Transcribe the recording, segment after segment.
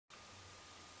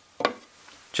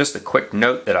Just a quick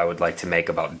note that I would like to make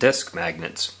about disc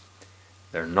magnets.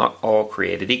 They're not all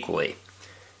created equally.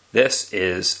 This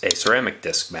is a ceramic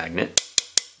disc magnet,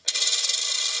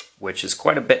 which is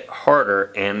quite a bit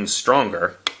harder and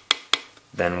stronger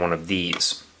than one of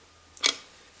these.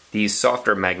 These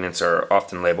softer magnets are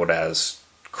often labeled as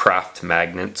craft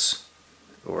magnets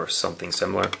or something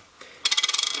similar,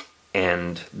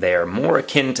 and they are more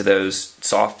akin to those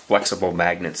soft, flexible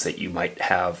magnets that you might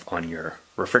have on your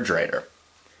refrigerator.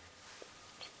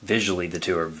 Visually, the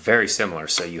two are very similar,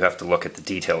 so you have to look at the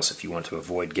details if you want to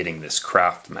avoid getting this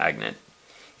craft magnet.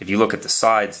 If you look at the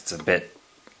sides, it's a bit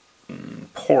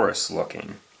porous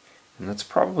looking, and that's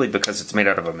probably because it's made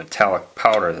out of a metallic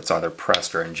powder that's either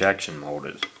pressed or injection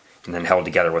molded, and then held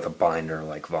together with a binder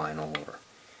like vinyl or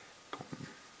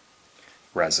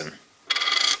resin.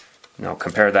 Now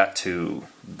compare that to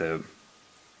the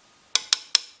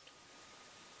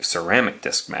ceramic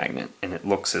disc magnet, and it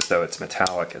looks as though it's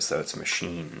metallic, as though it's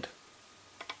machined.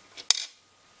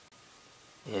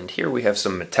 And here we have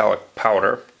some metallic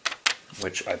powder,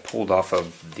 which I pulled off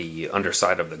of the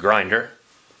underside of the grinder,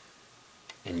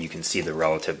 and you can see the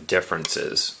relative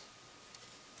differences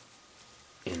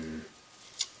in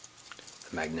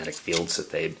the magnetic fields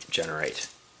that they generate.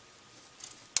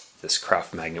 This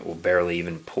craft magnet will barely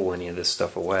even pull any of this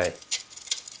stuff away.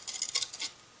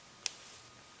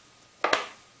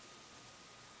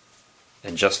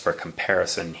 And just for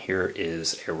comparison, here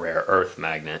is a rare earth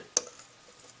magnet,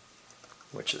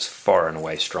 which is far and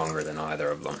away stronger than either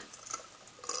of them.